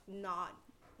 that's not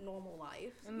normal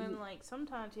life. And then like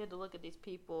sometimes you had to look at these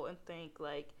people and think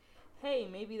like, hey,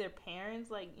 maybe their parents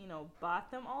like, you know, bought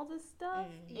them all this stuff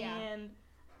Yeah. and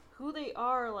who they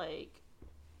are like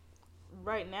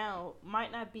right now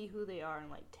might not be who they are in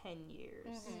like 10 years.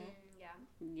 Yeah.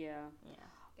 Yeah. Yeah.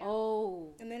 Yeah.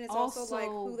 Oh. And then it's also like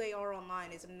Also- who they are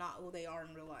online is not who they are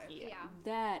in real life. Yeah. Yeah.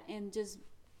 That and just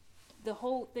the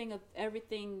whole thing of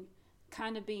everything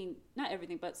kind of being, not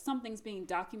everything, but some things being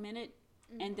documented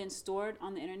and then stored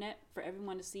on the internet for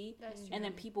everyone to see. That's true. And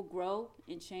then people grow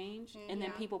and change. And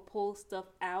then Yeah. people pull stuff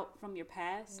out from your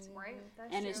past. Right.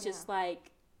 That's And true. it's just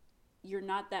like, you're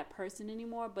not that person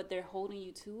anymore, but they're holding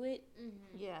you to it.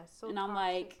 Yeah. So And I'm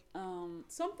toxic. like,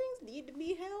 Some things need to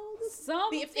be held.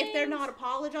 some If they're not things-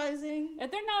 apologizing. if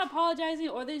they're not apologizing,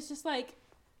 or there's just like,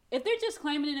 if they're just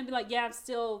claiming it and be like, yeah, I'm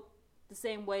still the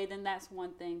same way, then that's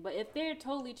one thing. But if they're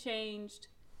totally changed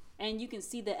and you can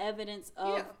see the evidence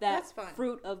of Yeah, that that's fine.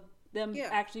 fruit of them Yeah.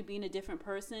 actually being a different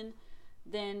person,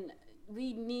 then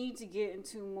we need to get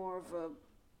into more of a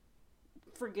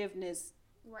forgiveness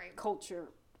Right.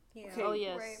 culture. Yeah. Okay. Oh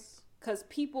yes. Right. Because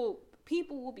people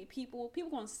will be people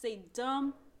going to say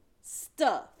dumb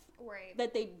stuff Right.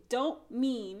 that they don't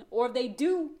mean, or they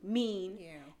do mean,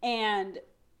 Yeah. and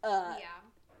Yeah.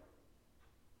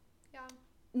 Yeah.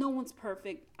 no one's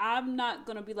perfect. I'm not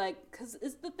gonna be like, because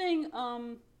it's the thing.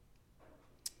 I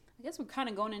guess we're kind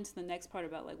of going into the next part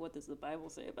about like what does the Bible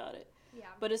say about it. Yeah.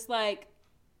 But it's like,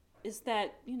 it's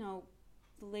that, you know,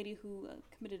 the lady who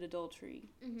committed adultery.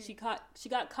 She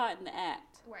got caught in the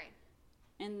act, Right.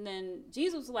 and then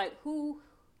Jesus was like,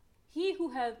 he who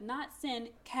have not sinned,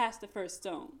 cast the first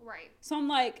stone. Right. So I'm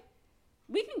like,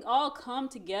 we can all come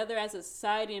together as a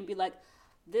society and be like,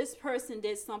 this person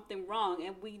did something wrong,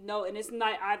 and we know, and it's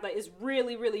not, like, it's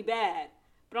really, really bad.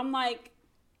 But I'm like,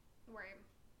 Right.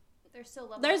 There's still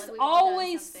levels. there's like, we've all done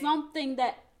always something. something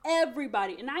that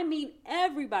everybody, and I mean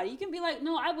everybody, you can be like,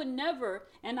 no, I would never,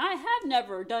 and I have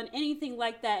never done anything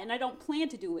like that, and I don't plan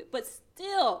to do it. But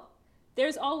still,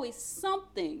 there's always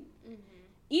something.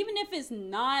 Even if it's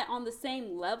not on the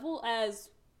same level as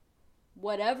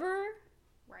whatever,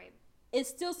 Right. it's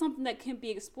still something that can be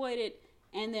exploited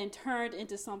and then turned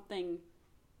into something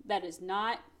that is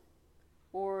not,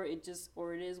 or it is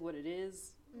what it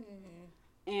is.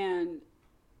 And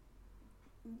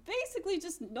basically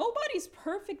just nobody's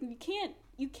perfect.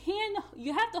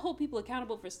 You have to hold people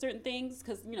accountable for certain things,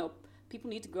 because, you know, people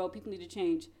need to grow, people need to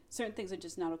change. Certain things are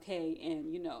just not okay,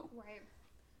 and, you know, Right.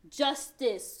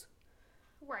 justice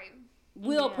Right.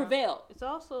 will Yeah. prevail. It's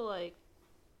also like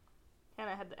kind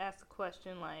of had to ask the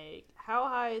question like, how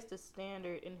high is the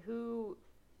standard, and who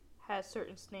has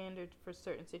certain standards for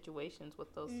certain situations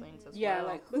with those things as Yeah, well?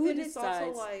 like, But who then it's decides?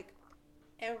 also like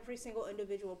every single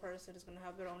individual person is going to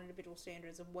have their own individual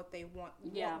standards of what they want.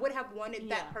 Yeah. Would have wanted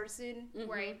that Yeah. person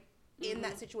Right. in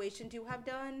that situation to have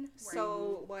done.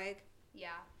 So like,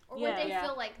 Yeah. Or Yeah. would they Yeah.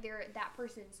 feel like that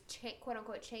person's quote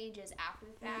unquote changes after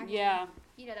the fact? Yeah.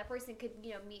 You know, that person could,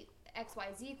 you know, meet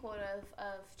XYZ quote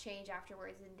of change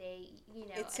afterwards, and they, you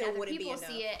know, It and still other wouldn't be people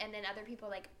see enough. it, and then other people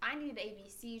are like, I need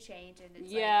ABC change, and it's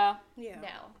Yeah. yeah. like,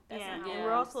 no, that's Yeah, not how and it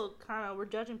we're works. also we're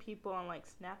judging people on like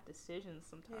snap decisions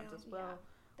sometimes Yeah. as well.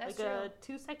 That's like true. a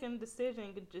 2-second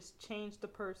decision could just change the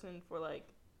person for like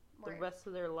the Right. rest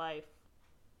of their life.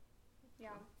 Yeah.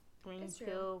 Green That's true.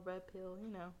 pill, red pill, you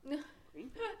know.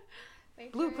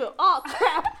 Make Blue sure- pill. Oh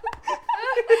crap!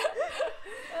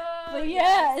 But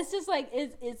yeah, it's just like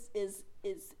it's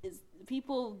is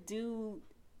people do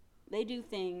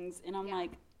things, and I'm Yeah.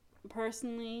 like,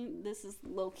 personally, this is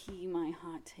low key my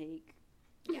hot take.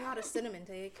 Not a cinnamon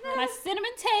take. My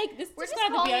cinnamon take. This We're just just got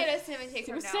to be calling a, it a cinnamon take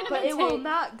from now cinnamon on. But it will take.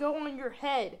 not go on your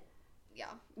head. Yeah.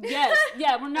 yes,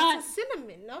 yeah, we're not. That's a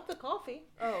cinnamon, not the coffee.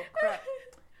 Oh crap.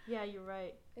 Yeah, you're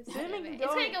right. It's Cinnamon cinnamon. can It's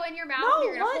go gonna in- go in your mouth. No, and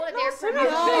you're gonna what? hold it No, there for cinnamon.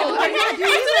 No, No, we're not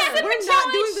doing that. We're not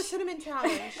challenge. doing the cinnamon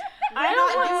challenge. I don't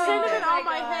not want doing cinnamon that. on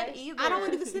my Oh my head gosh. either. I don't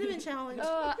want to do the cinnamon challenge.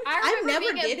 I remember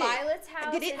never being did at it. Violet's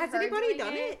house. Did it? and Has her anybody doing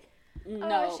done it?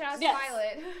 No. Oh, shout out to Yes.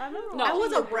 Violet. I remember No. I was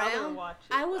watching your brother around. watch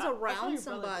it. I was saw around your brother do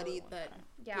somebody it one that time.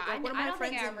 Yeah, like I, one of I my don't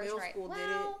friends think I in ever middle tried. school did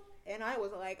Well, it, and I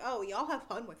was like, "Oh, y'all have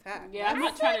fun with that." Yeah, I'm I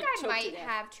not feel trying like to I choke might to death.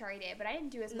 have tried it, but I didn't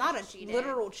do as Not much a as she did.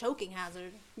 literal choking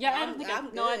hazard. Yeah, I I'm- don't think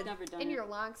I'm no, I've good. never done In it. your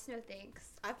lungs, no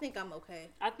thanks. I think I'm okay.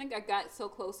 I think I got so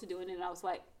close to doing it, and I was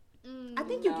like, I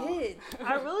think No. you did.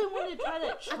 I really wanted to try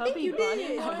that I think chubby you bunny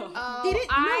did. one. Oh, Didn't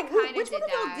I no, who- kind which of one did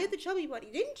of y'all that. did the chubby buddy?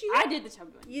 Didn't you? I did the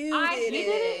chubby one. You I did did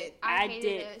it. I I hated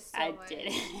did. it so I much. did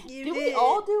it. You Did did. we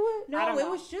all do it? No, I don't it know.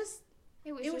 was just.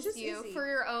 It was, It was just just you easy. for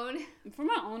your own. For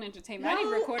my own entertainment. I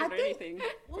didn't No, record I it or think- anything.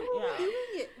 When were Yeah. we doing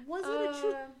it? Was it a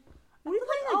true? Uh, Were we all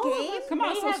playing of a us game? Come on,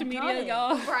 may social have done media, it.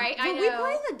 y'all. right, I Were know. we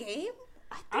playing a game?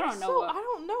 I don't know So what. I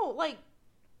don't know. Like,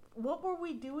 what were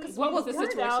we doing? What was the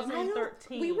situation?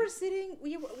 2013. We were sitting.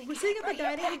 We were sitting at the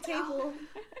dining room table.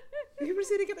 We were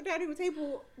sitting at the dining room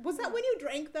table. Was that when you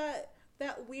drank that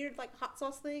weird like hot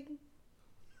sauce thing?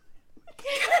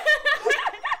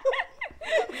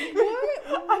 What?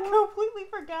 I completely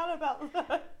forgot about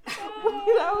that. When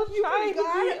I was trying to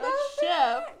forgot be a about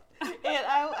chef, and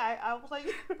I was like,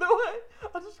 you know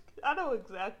what? I know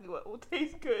exactly what will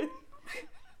taste good.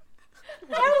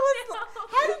 How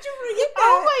did you forget I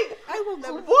that? was like, I will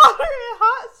never water and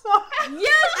hot sauce.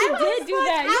 Yes, you did do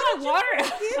that. How You did had water.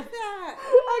 forget that?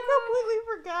 I completely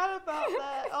forgot about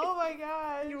that. Oh my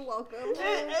gosh. You're welcome.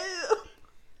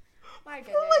 My I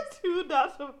goodness. feel like 2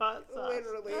 dots of hot sauce.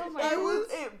 Literally. Oh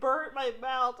my It burnt my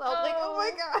mouth. I was like, oh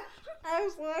my Oh. gosh. I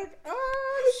was like,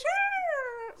 oh,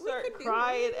 sure. We Start could do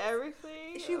crying this.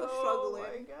 everything. She was Oh my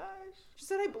struggling. gosh. She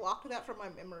said I blocked that from my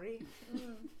memory.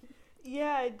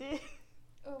 Yeah, I did.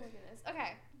 Oh my goodness.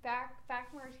 Okay, back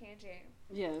from our tangent.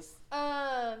 Yes.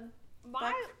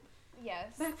 My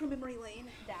yes, Back from memory lane.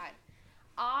 that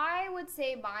I would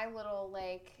say my little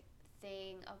like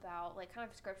thing about like kind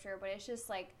of scripture, but it's just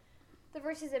like the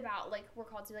verses about like we're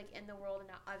called to like in the world and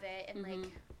not of it, and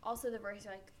like also the verse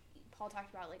like Paul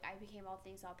talked about like I became all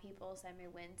things to all people so I may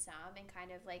win some, and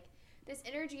kind of like this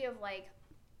energy of like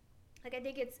I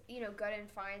think it's good and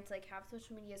fine to like have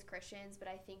social media as Christians, but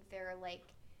I think there like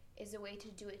is a way to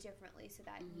do it differently so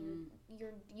that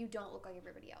you don't look like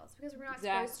everybody else, because we're not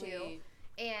supposed to.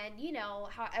 And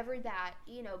however that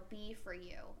be for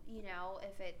you,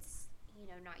 if it's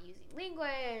not using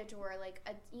language or like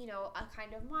a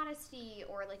kind of modesty,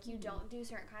 or like you don't do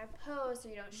certain kind of posts, or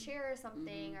you don't share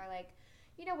something, or like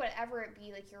whatever it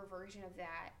be, like your version of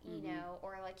that,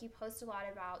 or like you post a lot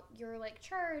about your like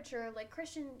church or like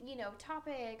Christian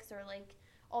topics or like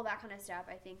all that kind of stuff.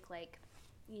 I think like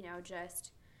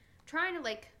just trying to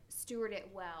like steward it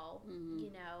well,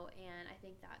 and I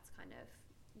think that's kind of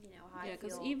how I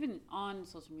because feel. even on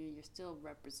social media, you're still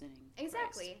representing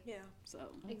Exactly. Yeah. Christ. So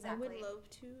Exactly. I would love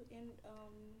to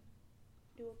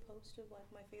do a post of like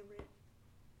my favorite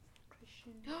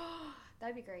Christian.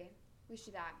 That'd be great. We should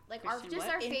do that. Like Christian our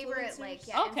what? favorite like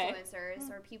Influencers? Okay. influencers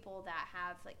or people that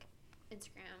have like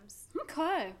Instagrams.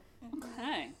 okay.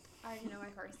 Okay. I already know my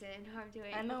person and who I'm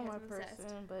doing. I know my because I'm obsessed.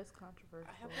 person, but it's controversial.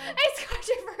 I have It's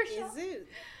controversial. Is it?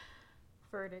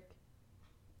 Furtick.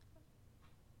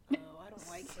 Oh, I don't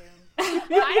like him.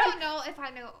 I don't know if I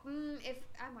know. If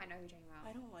I might know who you're talking I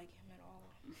about. don't like him at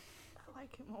all. I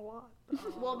like him a lot.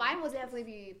 Well, mine will definitely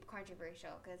be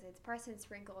controversial because it's Preston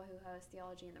Sprinkle who hosts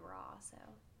Theology in the Raw. So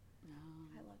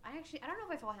I don't know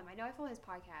if I follow him. I know I follow his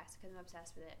podcast because I'm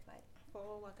obsessed with it. But I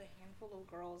follow like a handful of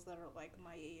girls that are like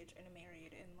my age and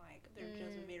married, and like they're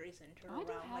just very centered I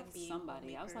do around have like being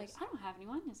somebody. I was like, I don't have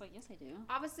anyone. It's like, yes, I do.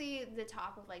 obviously the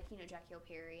top of like Jackie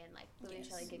O'Perry and like Lily Yes.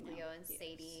 Shelley Giglio and Yes.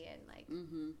 Sadie and like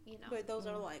Mm-hmm. But those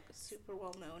are like super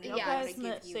well known. Y'all You Yeah. guys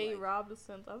met Sadie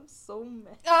Robinsons. I'm so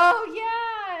mad. Oh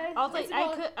yeah. I was like,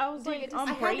 I was do you like, get to I'm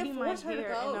see- I had to braiding my force her to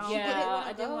hair, go. and She I was didn't Yeah, wanna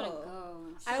I didn't want to go. go.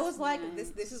 I was like, Yes.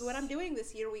 this is what I'm doing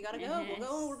this year. We gotta go. We're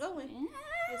going. We're going.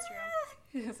 It's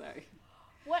true. Sorry.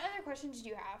 What other questions did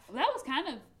you have? That was kind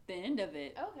of the end of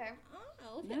it. Okay.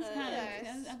 Oh, That's kind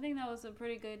Yes. of. I think that was a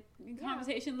pretty good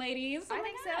conversation, ladies. I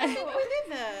think so. I think we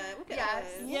did that. Look at Yes.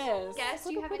 us. Yes. Guest,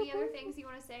 do you have any other things you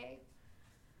want to say?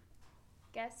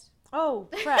 Guest? Oh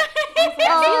crap!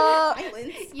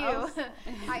 Silence. You.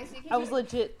 Alright, so you can I was do-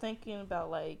 legit thinking about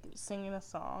like singing a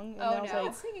song, and Oh, I was no.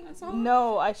 like, Singing a song?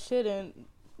 no, I shouldn't.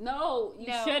 No, you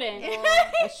No. shouldn't.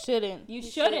 I shouldn't. You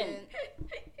shouldn't.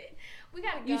 We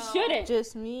gotta go. You shouldn't.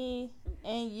 Just me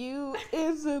and you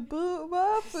is a boot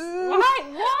my food. Why?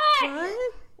 Why?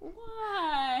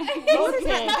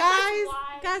 Okay.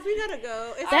 Guys, we gotta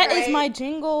go. It's That is late. my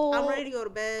jingle. I'm ready to go to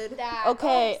bed. That,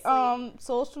 Okay, oh,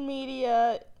 social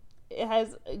media, it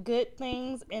has good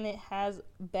things and it has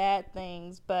bad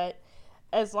things, but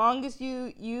as long as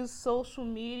you use social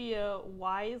media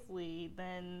wisely,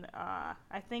 then I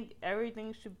think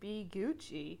everything should be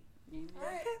Gucci.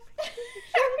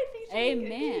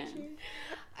 Amen.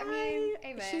 I mean,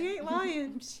 amen. She ain't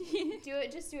lying.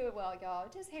 Just do it well, y'all.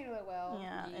 Just handle it well.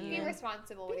 Yeah, and Be then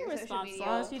responsible with Be your responsible. social as media.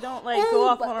 long as you don't like go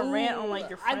off on a rant on like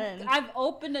your I've, friends. I've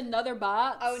opened another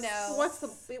box. Oh no.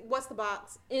 What's the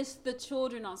box? It's the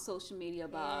children on social media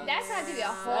box. That's not to be a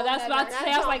whole. That's what I nother-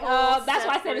 say. I was like, that's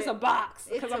why I said it's a box.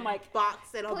 It's Because a I'm like,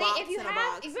 box and a Please, box if you and a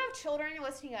have box. if you have children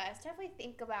listening to us, definitely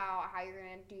think about how you're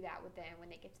gonna do that with them when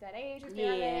they get to that age. If they're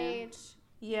that Yeah. age.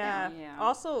 Yeah. Yeah.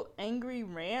 Also, angry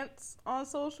rants on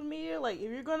social media. Like,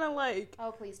 if you're gonna like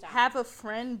Oh please stop. have a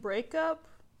friend breakup,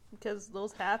 because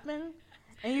those happen,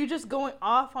 and you're just going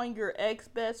off on your ex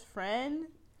best friend,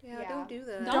 Yeah, Yeah. don't do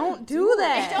that. don't do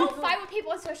that. And don't fight with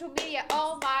people on social media.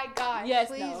 Oh my gosh. yes,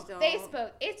 Please no. don't.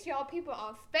 Facebook. It's y'all people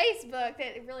on Facebook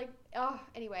that really. Oh,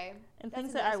 anyway. And That's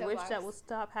things that I another wish soapbox. that would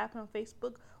stop happening on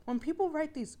Facebook. When people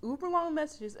write these uber long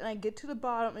messages and I get to the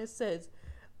bottom, it says,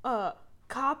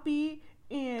 copy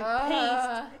and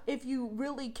paste if you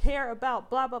really care about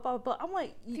blah blah blah blah. I'm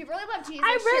like, If you really love Jesus,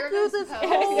 I read share through those this posts.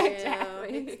 whole-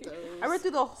 Exactly. it's those. I read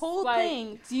through the whole Like,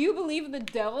 thing. do you believe in the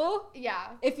devil?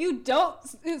 Yeah. If you don't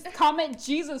comment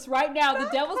Jesus right now, the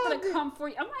devil's gonna come for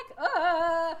you. I'm like,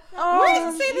 where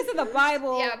does it say this in the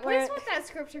Bible? Yeah, where, please put that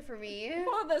scripture for me.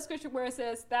 pull that scripture where it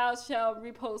says, "Thou shalt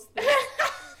repost this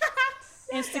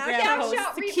Instagram Thou post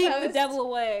shalt to keep the repost. devil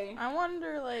away." I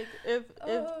wonder, like, if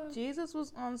Uh. Jesus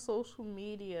was on social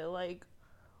media, like,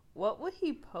 what would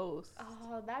he post?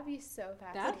 Oh, that'd be so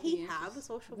That'd fascinating. Did he Interesting. have a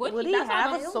social Would Would he- he that's what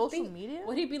have I'm a like, social media?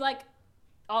 Would he be like,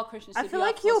 all Christians I should feel be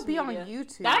like off he'll social be on media?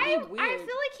 YouTube. That'd be I weird.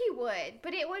 feel like he would,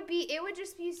 but it would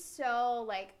just be so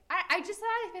like I just thought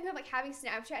of him like having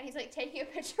Snapchat and he's like taking a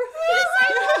picture of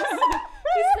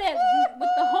He said with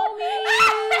the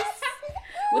homies.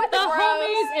 With the bros.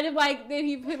 homies, and then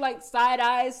he put like side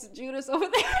eyes to Judas over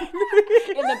there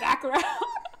in the background.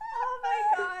 Oh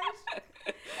my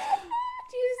gosh.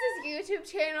 Jesus' YouTube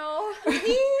channel.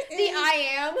 The I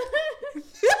am.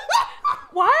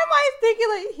 Why am I thinking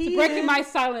like he Breaking is- my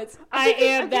silence. I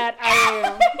am that I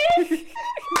am.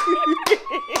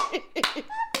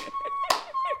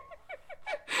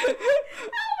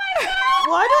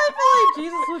 Why do I feel like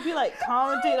Jesus would be like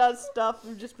commenting on stuff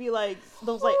and just be like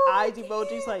those like eyes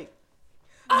emojis like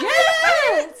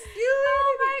Yes!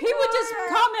 Oh my He would just God.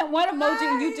 comment one emoji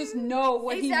and you just know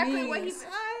what Exactly he means. what he's. It's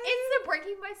the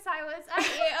breaking my silence. I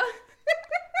am.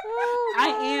 I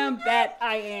am that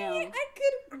I am. I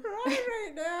could cry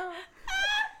right now.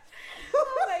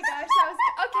 Oh my gosh, that was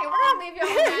okay. We're gonna leave y'all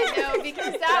on that note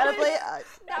because that gotta was play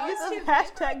that was use too the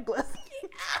hashtag blessing.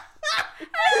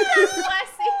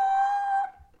 blessing.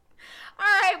 All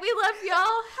right, we love y'all.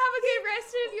 Have a good rest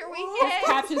of your weekend.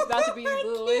 Caption's about to be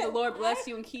the Lord bless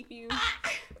you and keep you.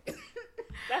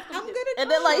 I'm gonna. And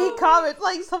then like he comments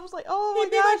like someone's like, oh my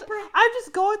He'd be like, gosh, "Bro." I'm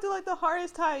just going through like the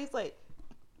hardest time. He's like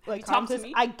You talking to comments,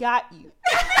 me? I got you.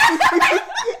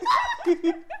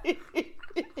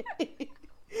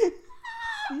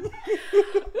 We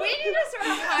need to sort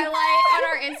of highlight on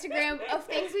our Instagram of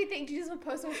things we think Jesus would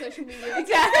post on social media. Because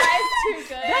that is too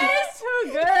good. That is too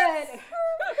good.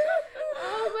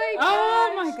 Oh my gosh.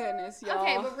 Oh my goodness, y'all.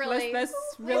 Okay, but really, let's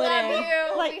we reel it love in.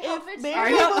 you. Like, we hope if it's Mary All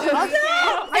right, you. was- no,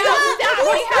 I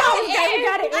we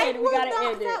gotta end. We gotta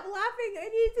end it. laughing. I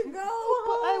need to go.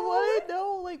 I want to know,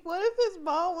 like, what if his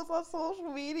mom was on social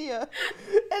media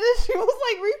and then she was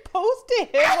like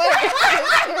reposting him? Like,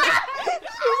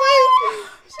 she was like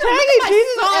tagging my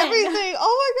Jesus and son. everything. Oh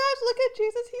my gosh, look at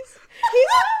Jesus. He's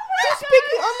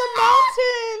speaking on the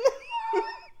mountain.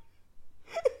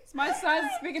 My son's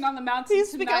speaking on the mountain He's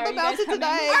speaking tonight. on the Are you guys mountain coming?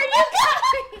 tonight. Are you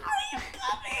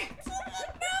coming?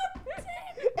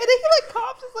 And then he like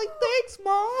cops is like, thanks,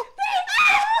 mom.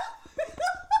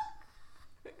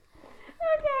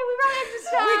 Okay, we probably have to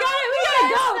stop. We gotta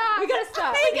go.